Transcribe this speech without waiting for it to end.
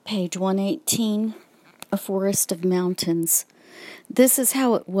Page 118, A Forest of Mountains. This is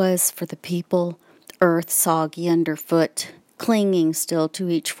how it was for the people, earth soggy underfoot, clinging still to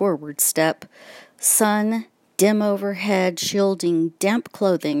each forward step, sun dim overhead, shielding damp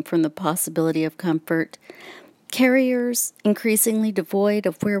clothing from the possibility of comfort, carriers increasingly devoid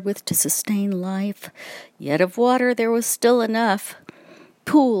of wherewith to sustain life, yet of water there was still enough.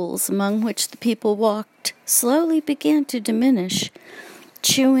 Pools among which the people walked slowly began to diminish.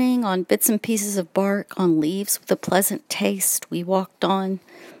 Chewing on bits and pieces of bark, on leaves with a pleasant taste, we walked on.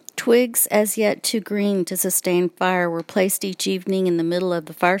 Twigs, as yet too green to sustain fire, were placed each evening in the middle of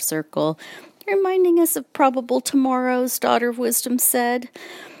the fire circle, reminding us of probable tomorrows, Daughter of Wisdom said.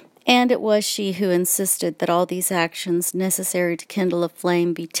 And it was she who insisted that all these actions necessary to kindle a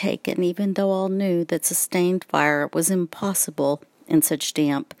flame be taken, even though all knew that sustained fire was impossible in such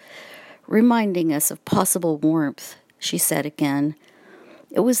damp. Reminding us of possible warmth, she said again.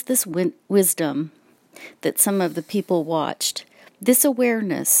 It was this wisdom that some of the people watched. This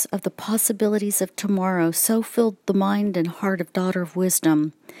awareness of the possibilities of tomorrow so filled the mind and heart of Daughter of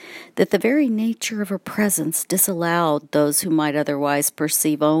Wisdom that the very nature of her presence disallowed those who might otherwise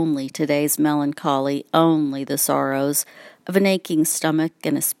perceive only today's melancholy, only the sorrows of an aching stomach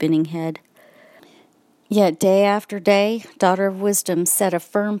and a spinning head. Yet day after day, Daughter of Wisdom set a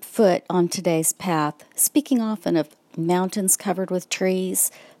firm foot on today's path, speaking often of mountains covered with trees.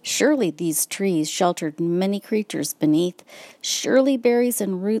 Surely these trees sheltered many creatures beneath. Surely berries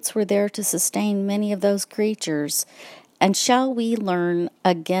and roots were there to sustain many of those creatures. And shall we learn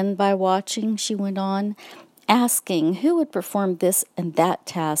again by watching, she went on, asking who would perform this and that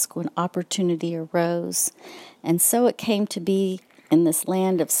task when opportunity arose. And so it came to be in this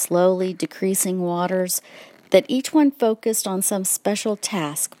land of slowly decreasing waters that each one focused on some special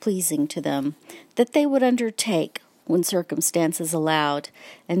task pleasing to them, that they would undertake when circumstances allowed,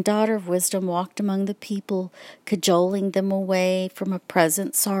 and Daughter of Wisdom walked among the people, cajoling them away from a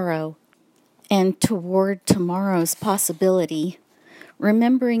present sorrow and toward tomorrow's possibility.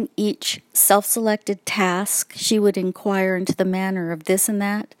 Remembering each self-selected task, she would inquire into the manner of this and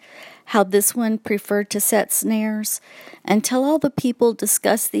that, how this one preferred to set snares, until all the people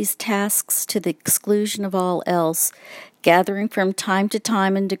discussed these tasks to the exclusion of all else, gathering from time to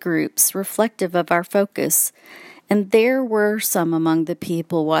time into groups reflective of our focus. And there were some among the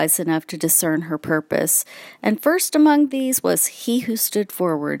people wise enough to discern her purpose, and first among these was he who stood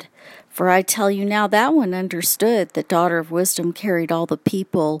forward. For I tell you now, that one understood that Daughter of Wisdom carried all the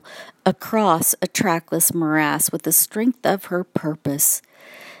people across a trackless morass with the strength of her purpose.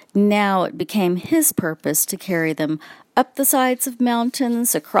 Now it became his purpose to carry them up the sides of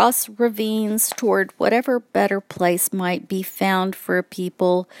mountains, across ravines, toward whatever better place might be found for a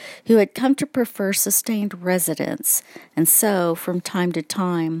people who had come to prefer sustained residence. And so, from time to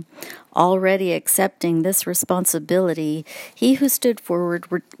time, already accepting this responsibility, he who stood forward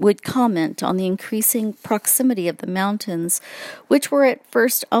would comment on the increasing proximity of the mountains, which were at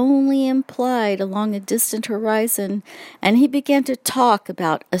first only implied along a distant horizon, and he began to talk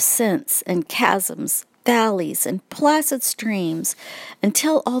about ascents and chasms, valleys and placid streams,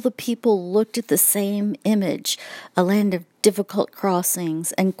 until all the people looked at the same image, a land of difficult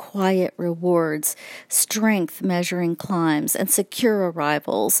crossings and quiet rewards, strength measuring climbs and secure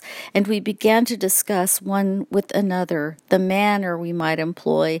arrivals, and we began to discuss one with another the manner we might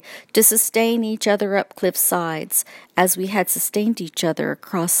employ to sustain each other up cliff sides, as we had sustained each other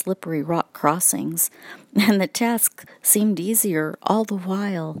across slippery rock crossings, and the task seemed easier all the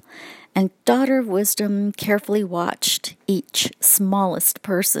while. And Daughter of Wisdom carefully watched each smallest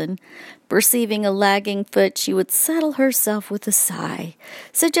person. Perceiving a lagging foot, she would settle herself with a sigh,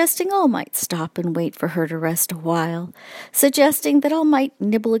 suggesting all might stop and wait for her to rest a while, suggesting that all might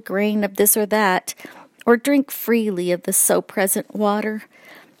nibble a grain of this or that, or drink freely of the so-present water.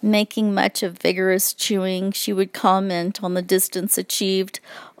 Making much of vigorous chewing, she would comment on the distance achieved,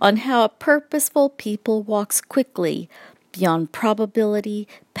 on how a purposeful people walks quickly, beyond probability,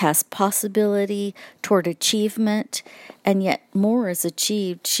 past possibility, toward achievement, and yet more is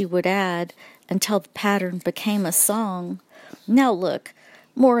achieved, she would add, until the pattern became a song. Now look,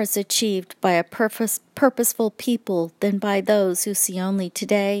 more is achieved by a purposeful people than by those who see only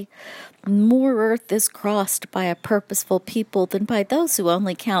today. More earth is crossed by a purposeful people than by those who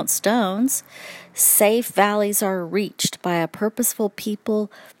only count stones. Safe valleys are reached by a purposeful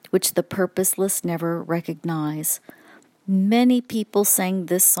people which the purposeless never recognize. Many people sang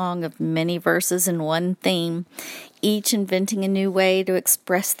this song of many verses in one theme, each inventing a new way to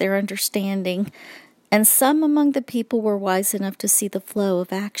express their understanding, and some among the people were wise enough to see the flow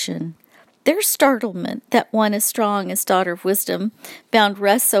of action. Their startlement that one as strong as Daughter of Wisdom found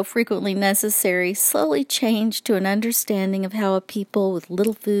rest so frequently necessary slowly changed to an understanding of how a people with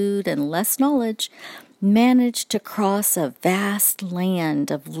little food and less knowledge managed to cross a vast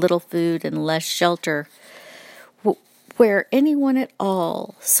land of little food and less shelter. Where anyone at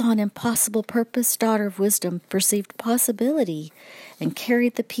all saw an impossible purpose, Daughter of Wisdom perceived possibility and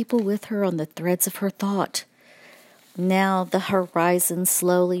carried the people with her on the threads of her thought. Now the horizon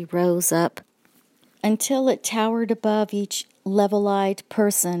slowly rose up until it towered above each level-eyed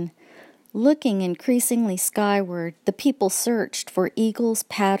person. Looking increasingly skyward, the people searched for eagles'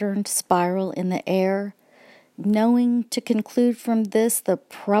 patterned spiral in the air, knowing to conclude from this the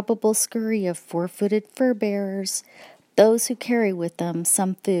probable scurry of four-footed fur-bearers, those who carry with them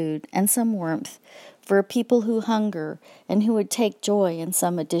some food and some warmth for a people who hunger and who would take joy in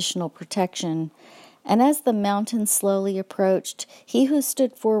some additional protection. And as the mountain slowly approached, he who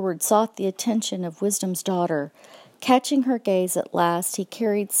stood forward sought the attention of Wisdom's daughter. Catching her gaze at last, he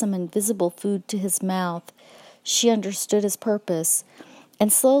carried some invisible food to his mouth. She understood his purpose,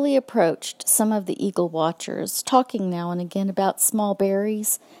 and slowly approached some of the eagle watchers, talking now and again about small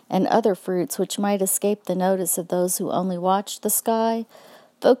berries and other fruits which might escape the notice of those who only watched the sky,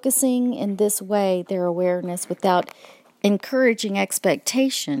 focusing in this way their awareness without encouraging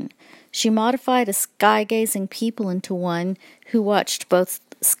expectation. She modified a sky-gazing people into one who watched both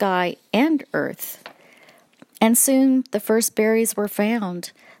sky and earth. And soon the first berries were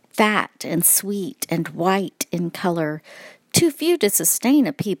found, fat and sweet and white in color, too few to sustain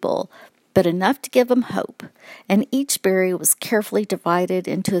a people, but enough to give them hope. And each berry was carefully divided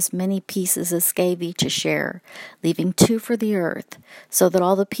into as many pieces as gave each a share, leaving 2 for the earth, so that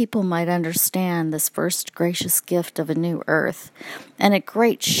all the people might understand this first gracious gift of a new earth. And a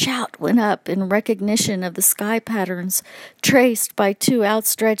great shout went up in recognition of the sky patterns traced by 2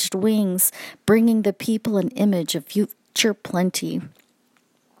 outstretched wings, bringing the people an image of future plenty.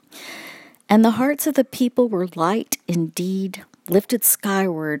 And the hearts of the people were light indeed, lifted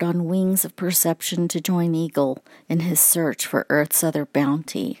skyward on wings of perception to join Eagle in his search for earth's other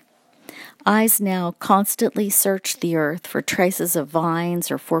bounty. Eyes now constantly searched the earth for traces of vines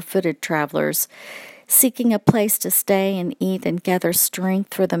or four-footed travelers, seeking a place to stay and eat and gather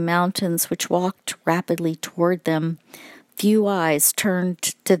strength for the mountains which walked rapidly toward them. Few eyes turned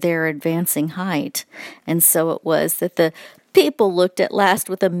to their advancing height, and so it was that the people looked at last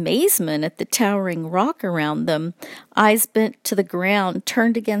with amazement at the towering rock around them. Eyes bent to the ground,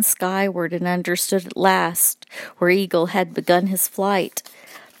 turned again skyward, and understood at last where Eagle had begun his flight.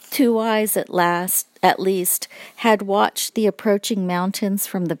 2 eyes at least, had watched the approaching mountains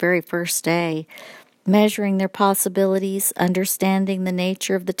from the very first day, measuring their possibilities, understanding the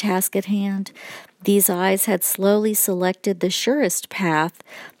nature of the task at hand. These eyes had slowly selected the surest path,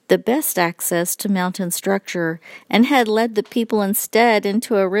 the best access to mountain structure, and had led the people instead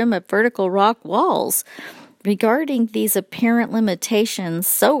into a rim of vertical rock walls. Regarding these apparent limitations,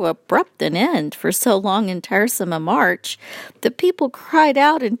 so abrupt an end for so long and tiresome a march, the people cried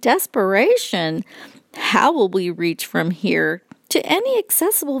out in desperation, "How will we reach from here to any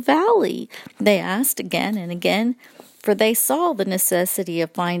accessible valley?" they asked again and again, for they saw the necessity of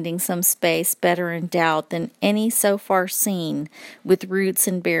finding some space better endowed than any so far seen, with roots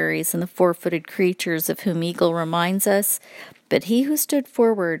and berries and the four-footed creatures of whom Eagle reminds us. But he who stood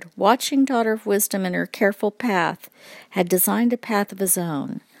forward, watching Daughter of Wisdom in her careful path, had designed a path of his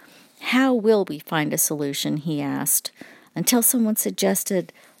own. "How will we find a solution?" he asked, until someone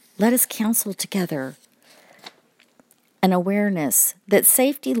suggested, "Let us counsel together." An awareness that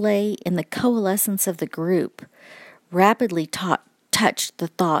safety lay in the coalescence of the group rapidly touched the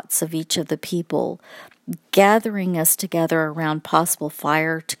thoughts of each of the people, gathering us together around possible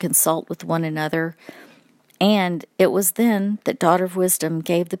fire to consult with one another. And it was then that Daughter of Wisdom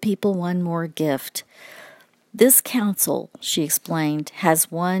gave the people one more gift. "This council," she explained,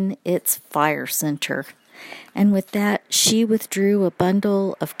 "has won its fire center." And with that, she withdrew a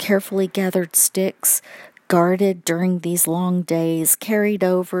bundle of carefully gathered sticks, guarded during these long days, carried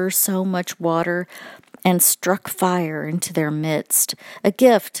over so much water, and struck fire into their midst. "A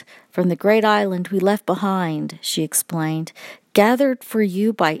gift from the great island we left behind," she explained, "gathered for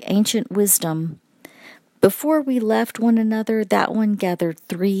you by ancient wisdom." Before we left one another, that one gathered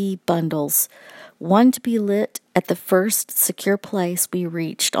 3 bundles, one to be lit at the first secure place we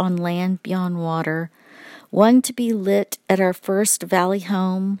reached on land beyond water, one to be lit at our first valley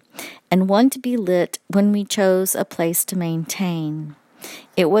home, and one to be lit when we chose a place to maintain.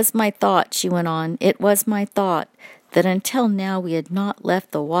 "It was my thought," she went on, "it was my thought that until now we had not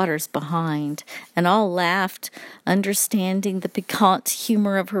left the waters behind, and all laughed, understanding the piquant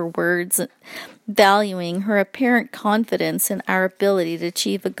humor of her words, valuing her apparent confidence in our ability to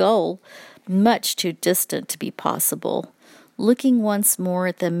achieve a goal much too distant to be possible. Looking once more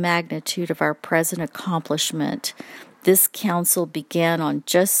at the magnitude of our present accomplishment, this council began on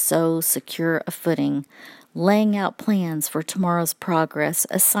just so secure a footing, laying out plans for tomorrow's progress,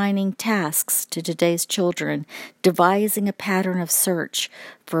 assigning tasks to today's children, devising a pattern of search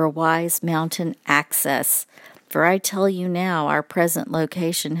for a wise mountain access. For I tell you now, our present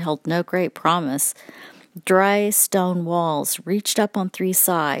location held no great promise. Dry stone walls reached up on 3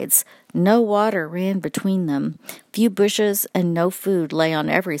 sides. No water ran between them. Few bushes and no food lay on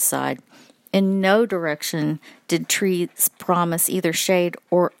every side. In no direction did trees promise either shade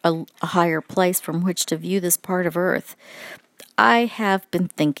or a higher place from which to view this part of earth. I have been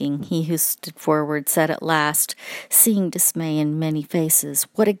thinking, he who stood forward said at last, seeing dismay in many faces,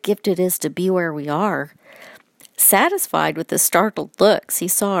 what a gift it is to be where we are. Satisfied with the startled looks he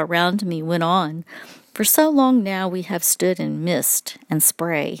saw around me, went on, for so long now we have stood in mist and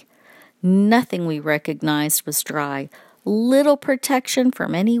spray. Nothing we recognized was dry. Little protection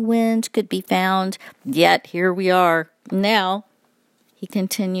from any wind could be found, yet here we are. Now, he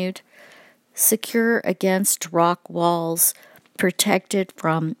continued, secure against rock walls, protected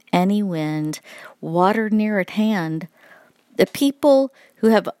from any wind, water near at hand. The people who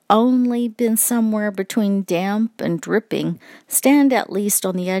have only been somewhere between damp and dripping stand at least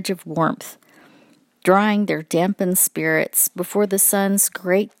on the edge of warmth, drying their dampened spirits before the sun's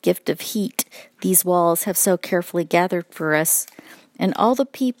great gift of heat these walls have so carefully gathered for us. And all the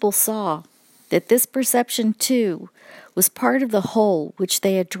people saw that this perception, too, was part of the whole which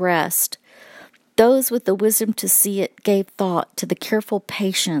they addressed. Those with the wisdom to see it gave thought to the careful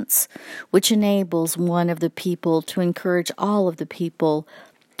patience which enables one of the people to encourage all of the people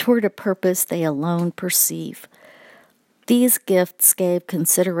toward a purpose they alone perceive. These gifts gave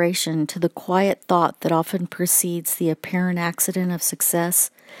consideration to the quiet thought that often precedes the apparent accident of success.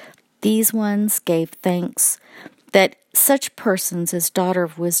 These ones gave thanks that such persons as Daughter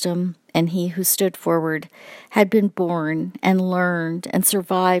of Wisdom and he who stood forward had been born and learned and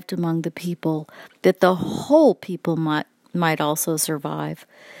survived among the people, that the whole people might also survive.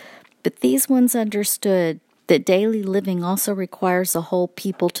 But these ones understood that daily living also requires the whole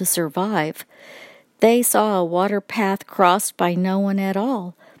people to survive. They saw a water path crossed by no one at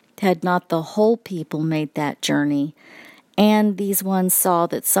all, had not the whole people made that journey. And these ones saw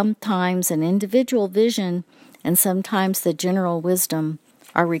that sometimes an individual vision and sometimes the general wisdom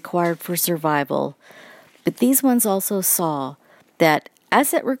are required for survival. But these ones also saw that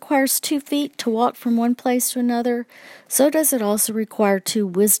as it requires 2 feet to walk from one place to another, so does it also require 2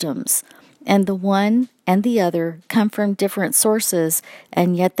 wisdoms. And the one and the other come from different sources,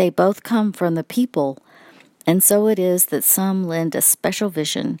 and yet they both come from the people. And so it is that some lend a special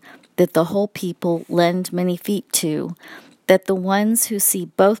vision, that the whole people lend many feet to, that the ones who see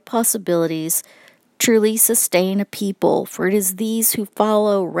both possibilities truly sustain a people, for it is these who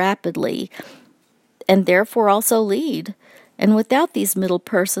follow rapidly, and therefore also lead. And without these middle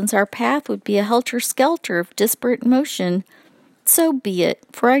persons, our path would be a helter-skelter of disparate motion. So be it,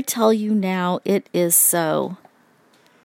 for I tell you now it is so.